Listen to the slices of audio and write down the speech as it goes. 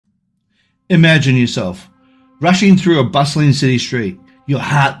Imagine yourself rushing through a bustling city street, your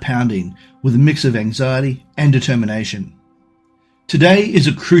heart pounding with a mix of anxiety and determination. Today is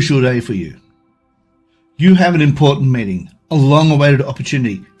a crucial day for you. You have an important meeting, a long-awaited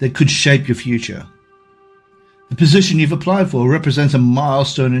opportunity that could shape your future. The position you've applied for represents a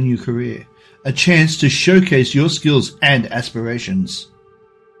milestone in your career, a chance to showcase your skills and aspirations.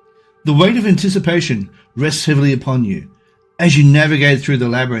 The weight of anticipation rests heavily upon you as you navigate through the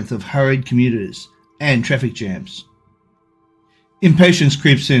labyrinth of hurried commuters and traffic jams. Impatience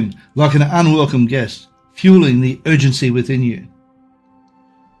creeps in like an unwelcome guest, fueling the urgency within you.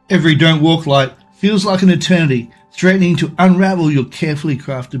 Every don't walk light feels like an eternity, threatening to unravel your carefully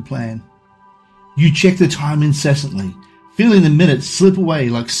crafted plan. You check the time incessantly, feeling the minutes slip away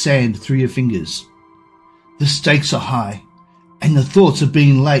like sand through your fingers. The stakes are high, and the thoughts of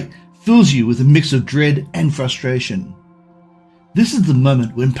being late fills you with a mix of dread and frustration. This is the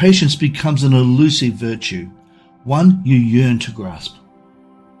moment when patience becomes an elusive virtue, one you yearn to grasp.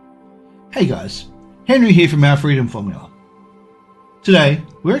 Hey guys, Henry here from Our Freedom Formula. Today,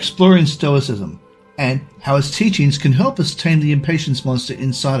 we're exploring Stoicism and how its teachings can help us tame the impatience monster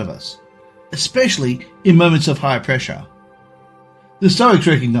inside of us, especially in moments of high pressure. The Stoics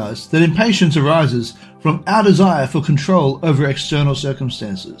recognize that impatience arises from our desire for control over external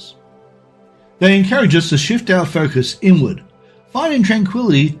circumstances. They encourage us to shift our focus inward, finding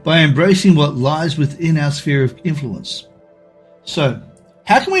tranquility by embracing what lies within our sphere of influence. So,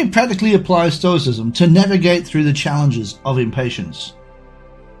 how can we practically apply Stoicism to navigate through the challenges of impatience?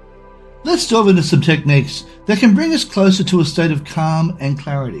 Let's delve into some techniques that can bring us closer to a state of calm and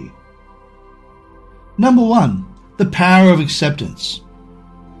clarity. Number 1. The power of acceptance.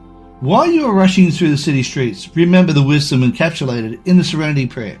 While you are rushing through the city streets, remember the wisdom encapsulated in the Serenity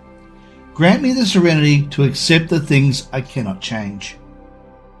Prayer. Grant me the serenity to accept the things I cannot change.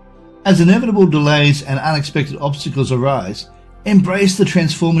 As inevitable delays and unexpected obstacles arise, embrace the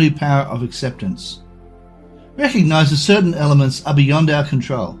transformative power of acceptance. Recognize that certain elements are beyond our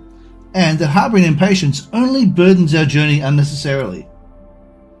control, and that harboring impatience only burdens our journey unnecessarily.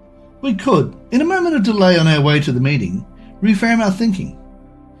 We could, in a moment of delay on our way to the meeting, reframe our thinking.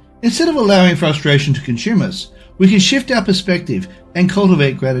 Instead of allowing frustration to consume us, we can shift our perspective and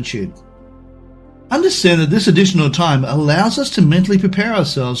cultivate gratitude. Understand that this additional time allows us to mentally prepare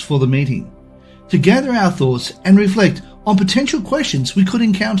ourselves for the meeting, to gather our thoughts and reflect on potential questions we could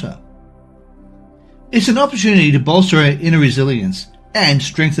encounter. It's an opportunity to bolster our inner resilience and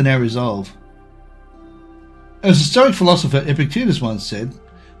strengthen our resolve. As the Stoic philosopher Epictetus once said,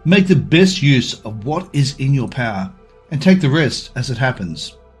 make the best use of what is in your power and take the rest as it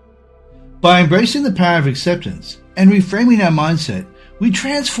happens. By embracing the power of acceptance and reframing our mindset, we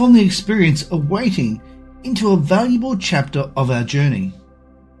transform the experience of waiting into a valuable chapter of our journey.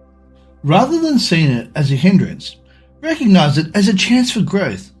 Rather than seeing it as a hindrance, recognize it as a chance for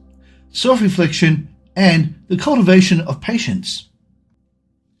growth, self-reflection, and the cultivation of patience.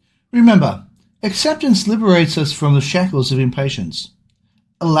 Remember, acceptance liberates us from the shackles of impatience,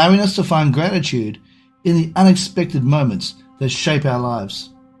 allowing us to find gratitude in the unexpected moments that shape our lives.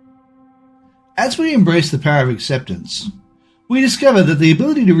 As we embrace the power of acceptance, we discover that the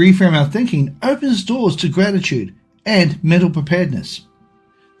ability to reframe our thinking opens doors to gratitude and mental preparedness.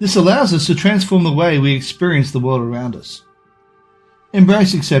 This allows us to transform the way we experience the world around us.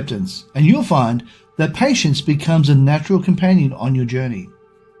 Embrace acceptance, and you'll find that patience becomes a natural companion on your journey.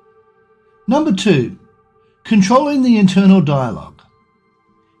 Number 2. Controlling the internal dialogue.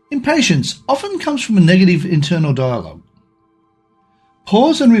 Impatience often comes from a negative internal dialogue.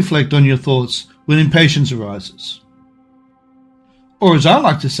 Pause and reflect on your thoughts when impatience arises. Or as I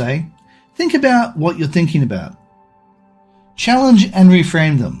like to say, think about what you're thinking about. Challenge and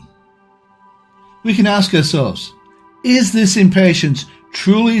reframe them. We can ask ourselves, is this impatience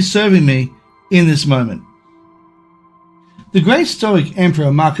truly serving me in this moment? The great Stoic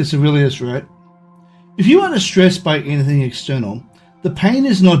Emperor Marcus Aurelius wrote, if you are distressed by anything external, the pain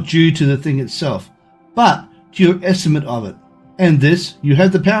is not due to the thing itself, but to your estimate of it, and this you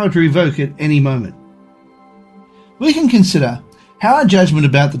have the power to revoke at any moment. We can consider how our judgment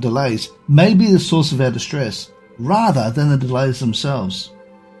about the delays may be the source of our distress, rather than the delays themselves.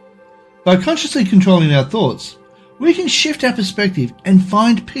 By consciously controlling our thoughts, we can shift our perspective and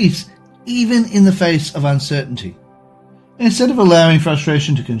find peace even in the face of uncertainty. Instead of allowing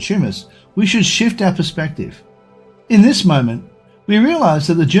frustration to consume us, we should shift our perspective. In this moment, we realize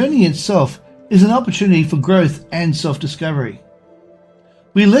that the journey itself is an opportunity for growth and self-discovery.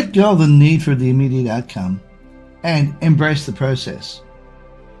 We let go of the need for the immediate outcome and embrace the process.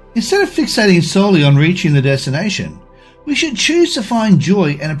 Instead of fixating solely on reaching the destination, we should choose to find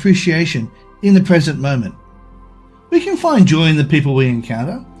joy and appreciation in the present moment. We can find joy in the people we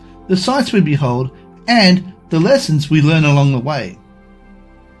encounter, the sights we behold, and the lessons we learn along the way.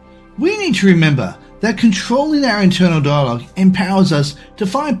 We need to remember that controlling our internal dialogue empowers us to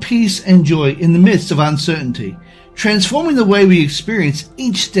find peace and joy in the midst of uncertainty, transforming the way we experience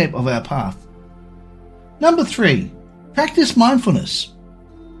each step of our path. Number 3, practice mindfulness.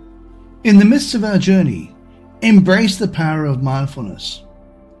 In the midst of our journey, embrace the power of mindfulness.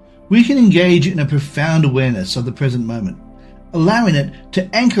 We can engage in a profound awareness of the present moment, allowing it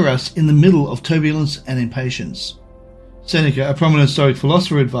to anchor us in the middle of turbulence and impatience. Seneca, a prominent Stoic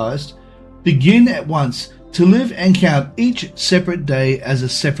philosopher, advised, "Begin at once to live and count each separate day as a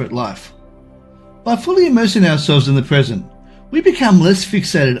separate life." By fully immersing ourselves in the present, we become less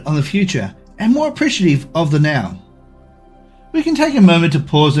fixated on the future and more appreciative of the now. We can take a moment to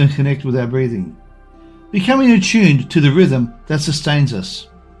pause and connect with our breathing, becoming attuned to the rhythm that sustains us.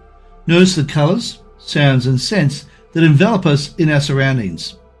 Notice the colours, sounds and scents that envelop us in our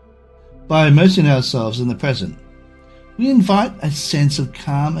surroundings. By immersing ourselves in the present, we invite a sense of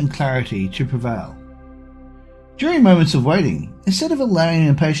calm and clarity to prevail. During moments of waiting, instead of allowing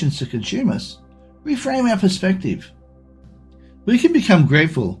impatience to consume us, reframe our perspective. We can become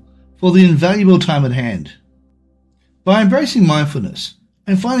grateful for the invaluable time at hand. By embracing mindfulness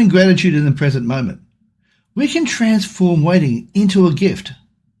and finding gratitude in the present moment, we can transform waiting into a gift,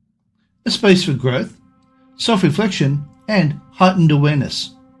 a space for growth, self-reflection, and heightened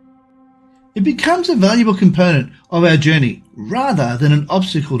awareness. It becomes a valuable component of our journey rather than an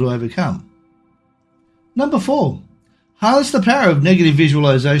obstacle to overcome. Number 4, harness the power of negative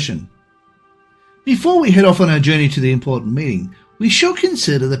visualization. Before we head off on our journey to the important meeting, we should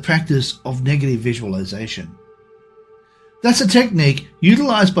consider the practice of negative visualization. That's a technique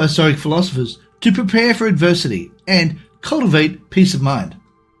utilized by Stoic philosophers to prepare for adversity and cultivate peace of mind.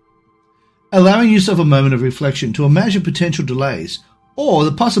 Allowing yourself a moment of reflection to imagine potential delays or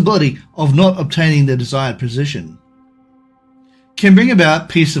the possibility of not obtaining the desired position can bring about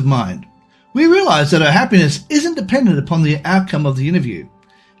peace of mind. We realize that our happiness isn't dependent upon the outcome of the interview.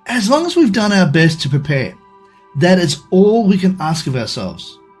 As long as we've done our best to prepare, that is all we can ask of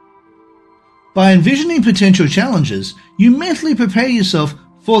ourselves. By envisioning potential challenges, you mentally prepare yourself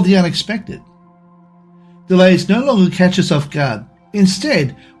for the unexpected. Delays no longer catch us off guard.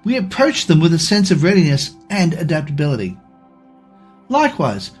 Instead, we approach them with a sense of readiness and adaptability.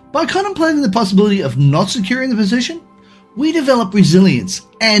 Likewise, by contemplating the possibility of not securing the position, we develop resilience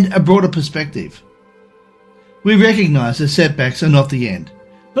and a broader perspective. We recognize that setbacks are not the end,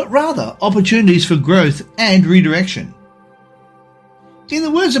 but rather opportunities for growth and redirection. In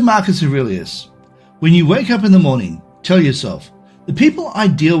the words of Marcus Aurelius, when you wake up in the morning, tell yourself, the people I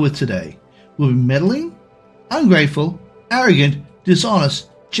deal with today will be meddling, ungrateful, arrogant, dishonest,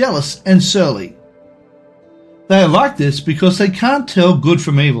 jealous, and surly. They are like this because they can't tell good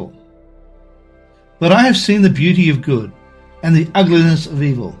from evil. But I have seen the beauty of good and the ugliness of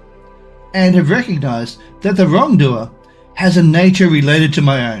evil, and have recognized that the wrongdoer has a nature related to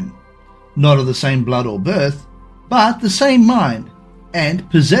my own, not of the same blood or birth, but the same mind, and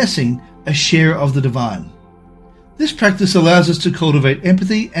possessing a share of the divine. This practice allows us to cultivate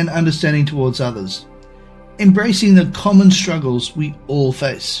empathy and understanding towards others, embracing the common struggles we all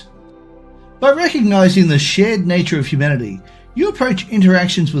face. By recognizing the shared nature of humanity, you approach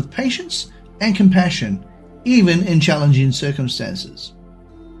interactions with patience and compassion, even in challenging circumstances.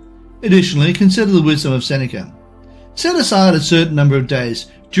 Additionally, consider the wisdom of Seneca. Set aside a certain number of days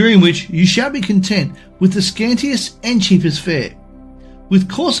during which you shall be content with the scantiest and cheapest fare, with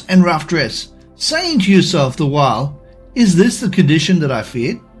coarse and rough dress, saying to yourself the while, is this the condition that I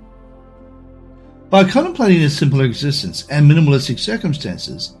feared? By contemplating a simpler existence and minimalistic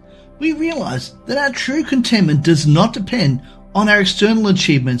circumstances, we realize that our true contentment does not depend on our external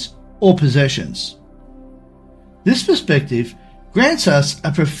achievements or possessions. This perspective grants us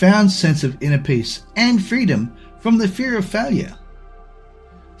a profound sense of inner peace and freedom from the fear of failure.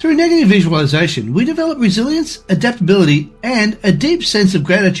 Through negative visualization, we develop resilience, adaptability, and a deep sense of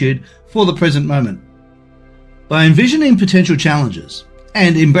gratitude for the present moment. By envisioning potential challenges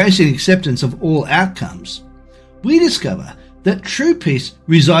and embracing acceptance of all outcomes, we discover that true peace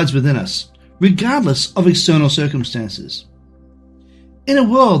resides within us, regardless of external circumstances. In a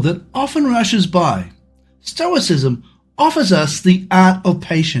world that often rushes by, Stoicism offers us the art of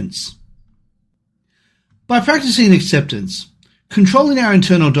patience. By practicing acceptance, controlling our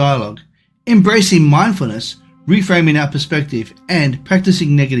internal dialogue, embracing mindfulness, reframing our perspective, and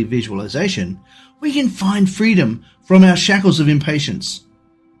practicing negative visualization, we can find freedom from our shackles of impatience.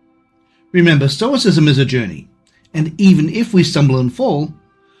 Remember, Stoicism is a journey. and even if we stumble and fall,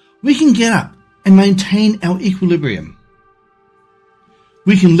 we can get up and maintain our equilibrium.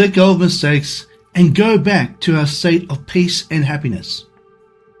 We can let go of mistakes and go back to our state of peace and happiness.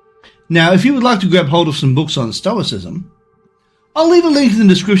 Now, if you would like to grab hold of some books on Stoicism, I'll leave a link in the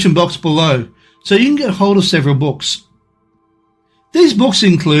description box below so you can get hold of several books. These books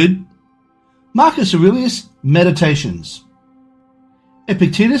include Marcus Aurelius' Meditations,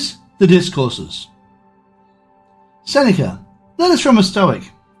 Epictetus' The Discourses, Seneca, Letters from a Stoic,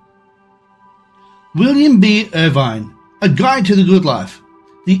 William B. Irvine, A Guide to the Good Life,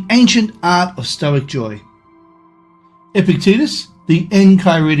 The Ancient Art of Stoic Joy, Epictetus, The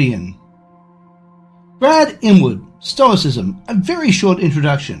Enchiridion, Brad Inwood, Stoicism, A Very Short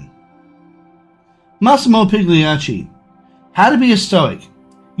Introduction, Massimo Pigliacci, How to be a Stoic,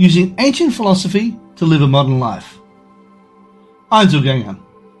 Using Ancient Philosophy to Live a Modern Life, Einzelgänger,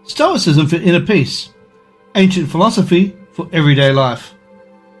 Stoicism for Inner Peace, Ancient Philosophy for Everyday Life.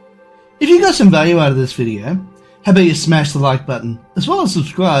 If you got some value out of this video, how about you smash the like button, as well as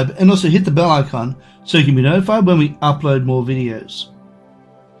subscribe, and also hit the bell icon so you can be notified when we upload more videos.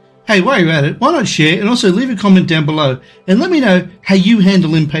 Hey, while you're at it, why not share and also leave a comment down below and let me know how you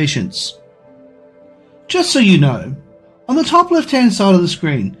handle impatience. Just so you know, on the top left hand side of the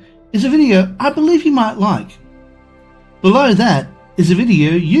screen is a video I believe you might like. Below that is a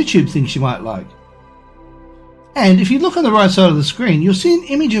video YouTube thinks you might like. And if you look on the right side of the screen, you'll see an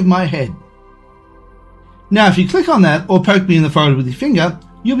image of my head. Now, if you click on that or poke me in the forehead with your finger,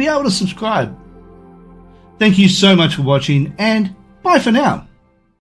 you'll be able to subscribe. Thank you so much for watching, and bye for now.